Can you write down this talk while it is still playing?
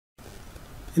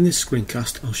In this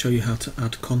screencast I'll show you how to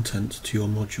add content to your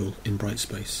module in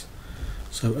Brightspace.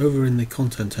 So over in the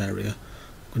content area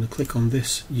I'm going to click on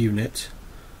this unit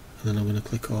and then I'm going to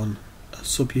click on a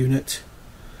subunit,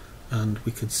 and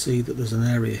we can see that there's an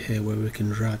area here where we can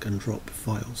drag and drop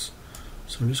files.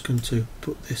 So I'm just going to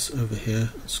put this over here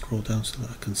and scroll down so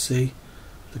that I can see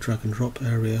the drag and drop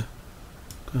area.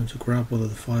 I'm going to grab one of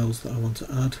the files that I want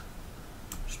to add,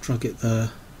 just drag it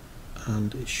there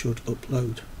and it should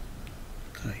upload.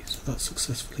 Okay, so that's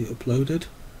successfully uploaded,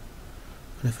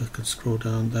 and if I can scroll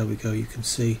down, there we go, you can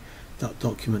see that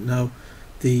document. Now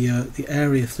the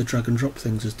area for the drag and drop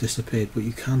things has disappeared, but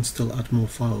you can still add more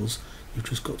files. You've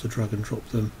just got to drag and drop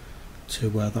them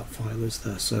to where that file is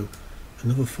there. So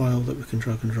another file that we can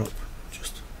drag and drop,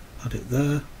 just add it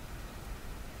there,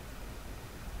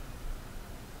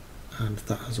 and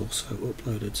that has also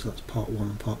uploaded. So that's part 1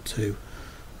 and part 2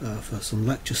 for some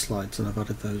lecture slides, and I've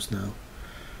added those now.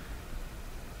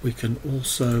 We can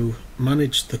also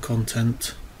manage the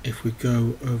content if we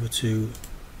go over to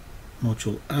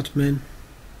module admin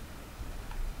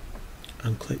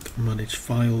and click manage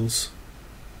files,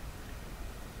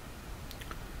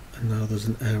 and now there's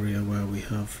an area where we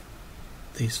have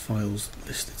these files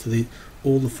listed. So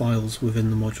all the files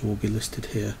within the module will be listed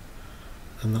here,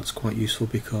 and that's quite useful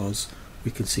because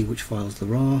we can see which files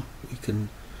there are. We can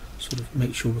sort of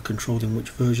make sure we're controlling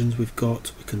which versions we've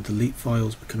got. We can delete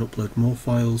files, we can upload more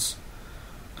files,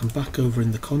 and back over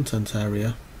in the content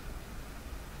area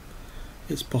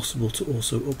it's possible to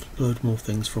also upload more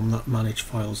things from that manage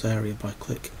files area by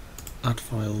click add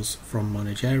files from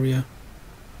manage area,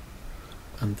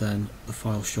 and then the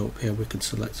files show up here. We can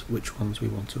select which ones we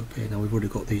want to appear. Now we've already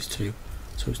got these two,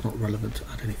 so it's not relevant to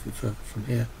add anything further from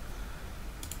here,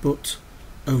 but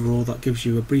overall that gives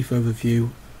you a brief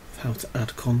overview how to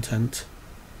add content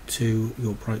to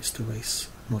your Brightspace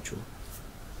module.